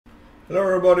Hello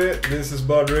everybody, this is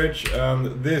Budgie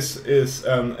and this is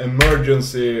an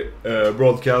emergency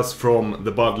broadcast from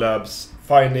the Bud Labs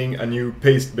finding a new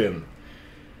Pastebin.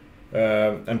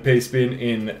 And Pastebin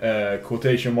in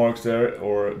quotation marks there,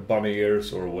 or bunny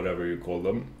ears or whatever you call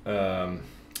them.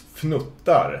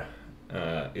 Fnuttar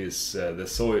is the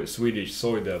Swedish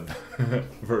soy dev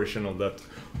version of that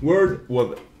word,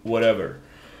 whatever.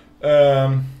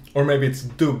 Or maybe it's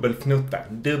dubblefnutt.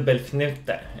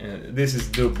 This is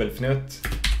dubblefnutt,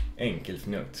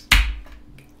 enkelfnutt.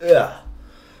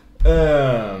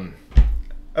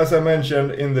 As I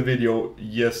mentioned in the video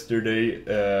yesterday,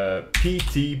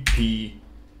 ptpb.pw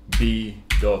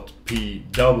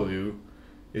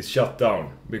is shut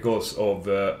down because of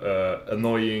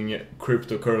annoying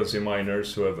cryptocurrency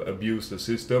miners who have abused the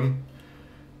system.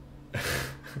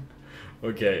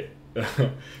 Okay.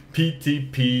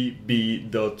 ptpb.pw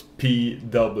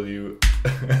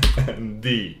and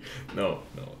D. No.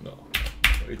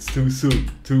 It's too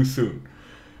soon.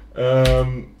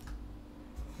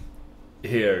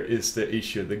 Here is the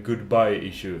issue, the goodbye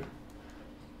issue.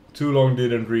 Too long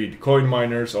didn't read. Coin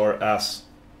miners are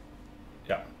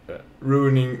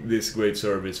ruining this great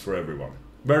service for everyone.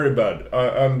 Very bad.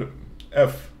 And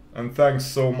thanks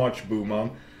so much,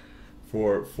 Booman,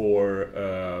 for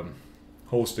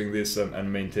hosting this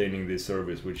and maintaining this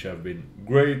service, which have been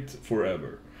great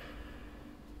forever.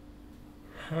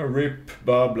 RIP,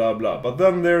 blah blah blah. But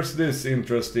then there's this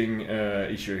interesting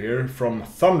issue here from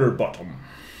Thunderbottom.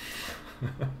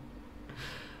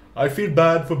 I feel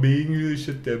bad for being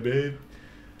ptpb.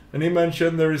 And he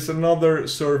mentioned there is another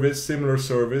service, similar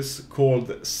service, called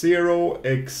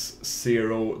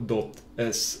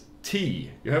 0x0.st.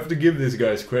 You have to give these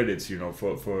guys credits, you know,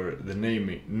 for the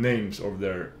names of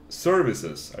their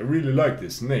services. I really like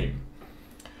this name.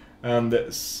 And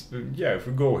yeah, if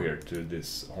we go here to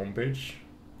this homepage,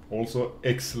 also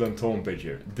excellent homepage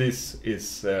here. This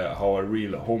is how a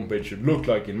real homepage should look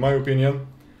like, in my opinion.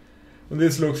 And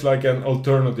this looks like an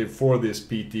alternative for this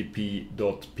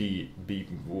ptp.pb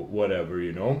whatever,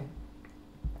 you know.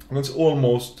 And it's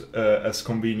almost as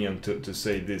convenient to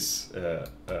say this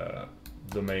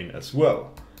domain as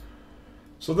well.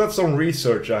 So that's some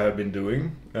research I have been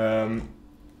doing. I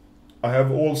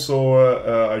have also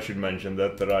I should mention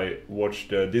that I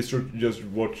watched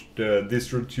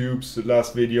DistroTube's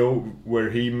last video where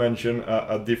he mentioned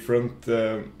a different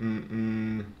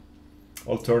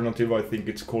alternative. I think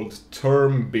it's called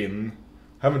Termbin.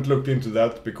 Haven't looked into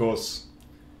that because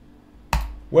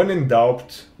when in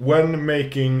doubt, when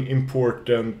making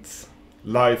important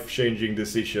life-changing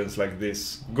decisions like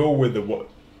this, go with the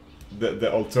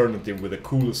alternative with the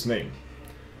coolest name.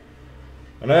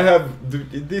 And I have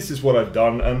this is what I've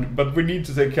done, but we need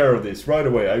to take care of this right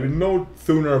away. I will not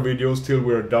tune our videos till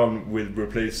we're done with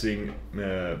replacing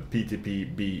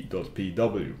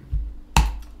ptpb.pw.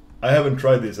 I haven't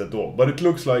tried this at all, but it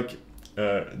looks like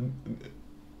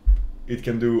it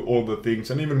can do all the things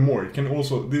and even more. It can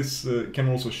also can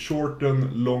also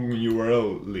shorten long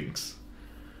URL links.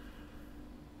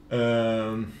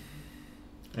 And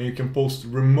you can post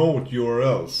remote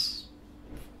URLs.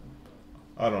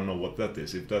 I don't know what that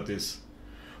is, if that is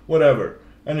whatever.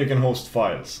 And you can host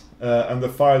files, and the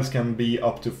files can be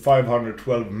up to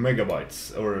 512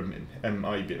 megabytes or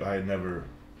MB. I never,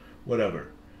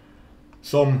 whatever.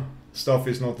 Some stuff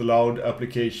is not allowed.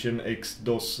 Application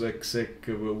xdos exec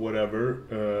whatever.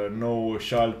 No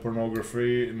child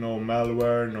pornography, no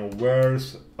malware, no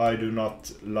wares. I do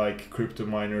not like crypto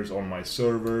miners on my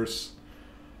servers.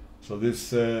 So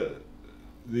this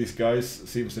these guys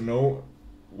seems to know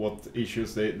what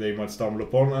issues they might stumble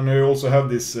upon, and they also have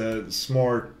this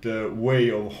smart way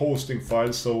of hosting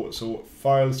files. So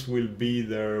files will be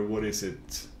there. What is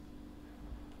it?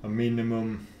 A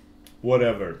minimum,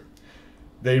 whatever.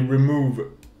 They remove,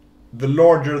 the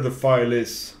larger the file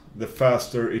is, the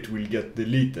faster it will get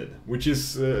deleted, which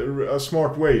is a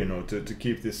smart way, you know, to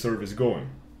keep this service going.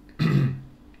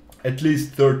 At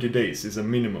least 30 days is a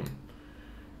minimum.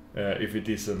 If it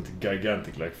isn't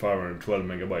gigantic, like 512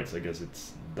 megabytes, I guess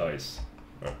it dies.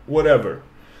 Whatever.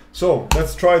 So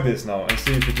let's try this now and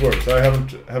see if it works. I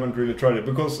haven't really tried it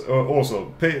because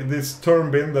also this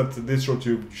Termbin that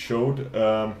DistroTube showed.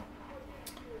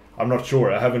 I'm not sure.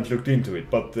 I haven't looked into it,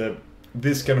 but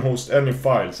this can host any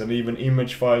files and even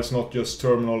image files, not just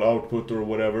terminal output or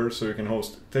whatever. So you can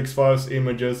host text files,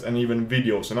 images, and even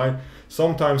videos. And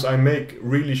sometimes I make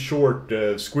really short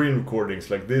screen recordings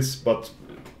like this, but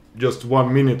just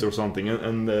 1 minute or something,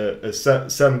 and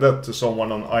send that to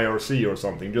someone on IRC or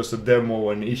something, just a demo,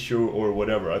 an issue or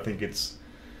whatever. I think it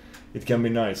can be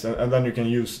nice, and then you can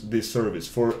use this service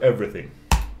for everything.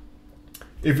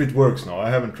 If it works now, I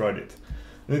haven't tried it.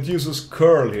 And it uses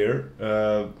curl here.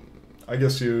 I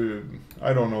guess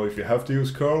I don't know if you have to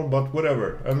use curl, but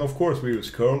whatever. And of course we use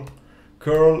curl.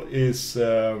 Curl is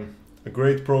a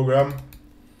great program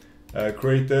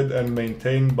created and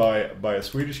maintained by a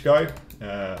Swedish guy.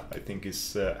 I think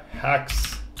it's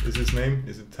Hacks is his name.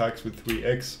 Is it Hacks with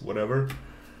 3x, whatever.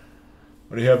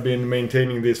 But he have been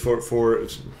maintaining this for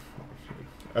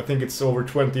I think it's over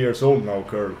 20 years old now,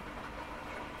 curl.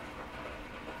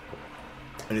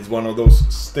 And it's one of those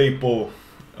staple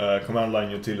command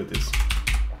line utilities.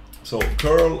 So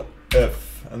curl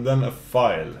F and then a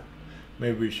file.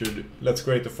 Maybe we should, let's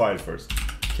create a file first.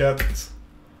 Cat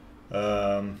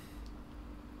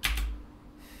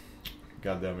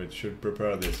God damn it, should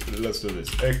prepare this. Let's do this.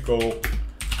 Echo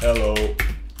hello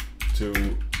to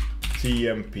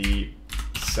tmp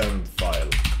send file.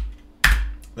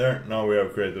 There, now we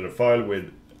have created a file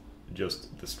with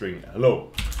just the string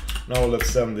hello. Now let's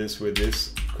send this with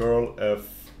this curl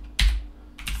F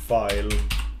file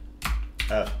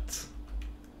at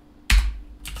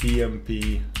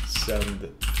tmp send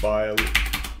file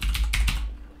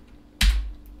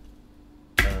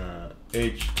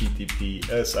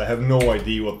https. I have no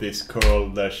idea what this curl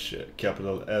dash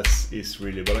capital S is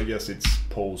really, but I guess it's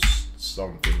post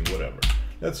something, whatever.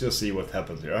 Let's just see what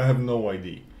happens here. I have no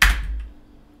idea.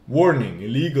 Warning,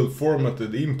 illegal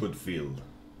formatted input field.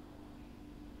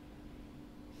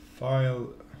 File.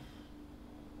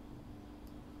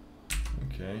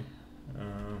 Okay.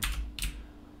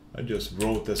 I just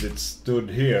wrote as it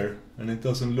stood here, and it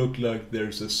doesn't look like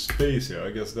there's a space here.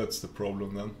 I guess that's the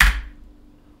problem then.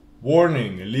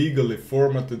 Warning, illegally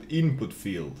formatted input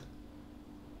field.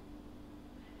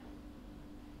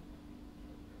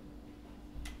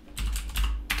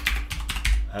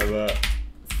 I have a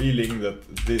feeling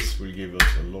that this will give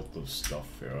us a lot of stuff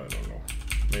here, I don't know.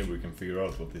 Maybe we can figure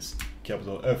out what this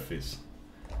capital F is.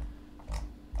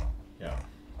 Yeah,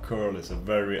 curl is a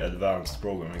very advanced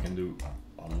program. I can do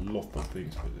a lot of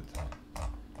things with it.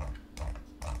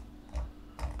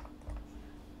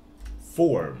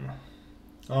 Form.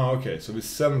 Oh, okay, so we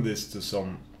send this to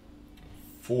some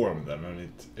form then, and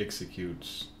it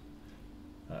executes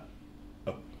a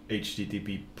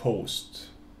HTTP post,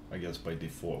 I guess by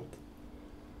default.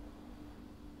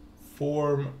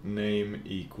 Form name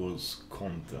equals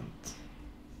content.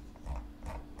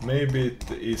 Maybe it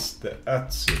is the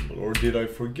 @ symbol, or did I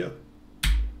forget?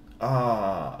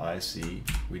 Ah, I see.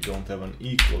 We don't have an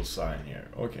equal sign here.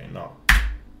 Okay, now.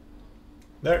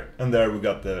 There, and there we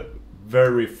got the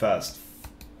very fast,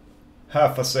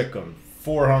 half a second,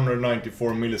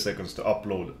 494 milliseconds to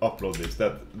upload this.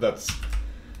 That's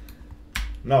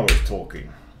now we're talking.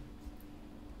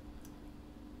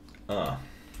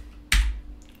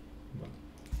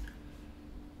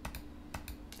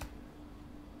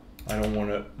 I don't want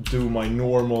to do my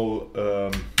normal.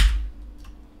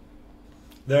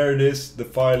 There it is. The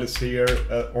file is here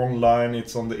online.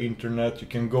 It's on the internet. You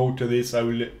can go to this. I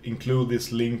will include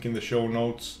this link in the show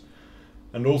notes.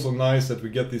 And also nice that we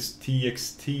get this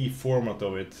TXT format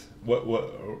of it.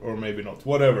 Or maybe not.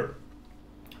 Whatever.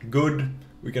 Good.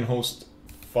 We can host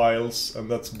files, and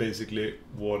that's basically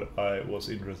what I was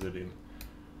interested in.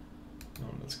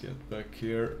 Now let's get back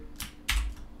here.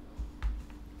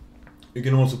 You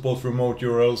can also post remote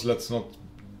URLs. Let's not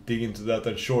dig into that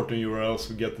and shorten URLs.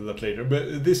 We'll get to that later.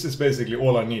 But this is basically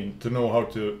all I need to know how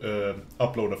to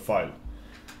upload a file.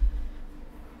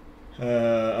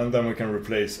 And then we can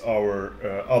replace our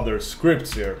other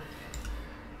scripts here.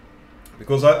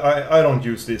 Because I don't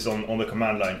use this on the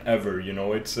command line ever, you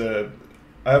know. It's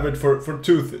I have it for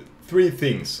three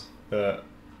things that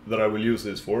I will use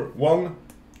this for. One,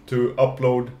 to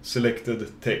upload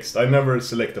selected text. I never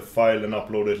select a file and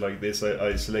upload it like this.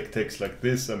 I select text like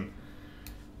this and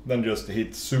then just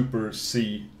hit Super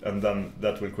C, and then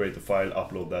that will create a file,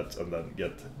 upload that, and then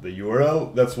get the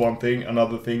URL. That's one thing.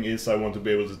 Another thing is I want to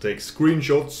be able to take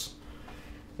screenshots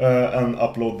and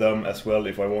upload them as well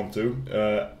if I want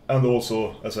to. And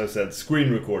also, as I said,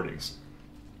 screen recordings.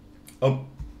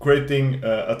 Creating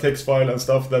a text file and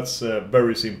stuff, that's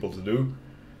very simple to do.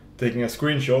 Taking a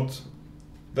screenshot,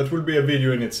 that will be a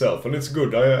video in itself, and it's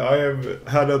good. I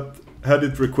have had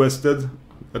it requested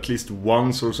at least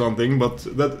once or something, but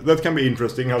that can be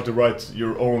interesting, how to write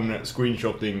your own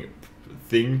screenshotting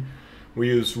thing. We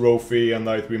use Rofi and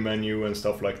Night menu and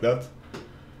stuff like that.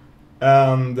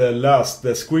 And last,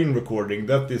 the screen recording,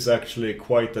 that is actually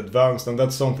quite advanced, and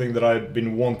that's something that I've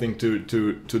been wanting to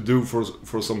do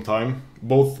for some time.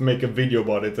 Both make a video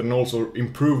about it and also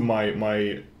improve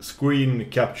my screen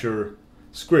capture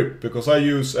script, because I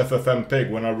use FFmpeg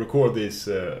when I record these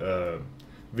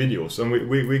videos, and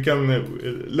we can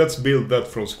let's build that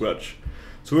from scratch.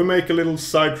 So we make a little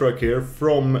sidetrack here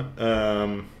from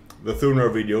the Thunar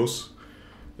videos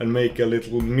and make a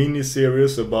little mini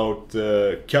series about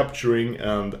capturing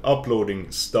and uploading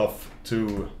stuff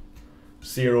to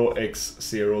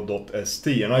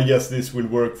 0x0.st, and I guess this will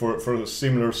work for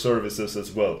similar services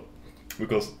as well,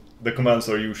 because the commands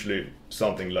are usually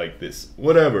something like this.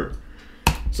 Whatever.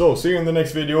 So see you in the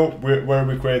next video where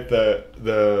we create the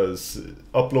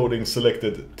uploading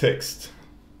selected text.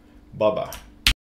 Bye bye.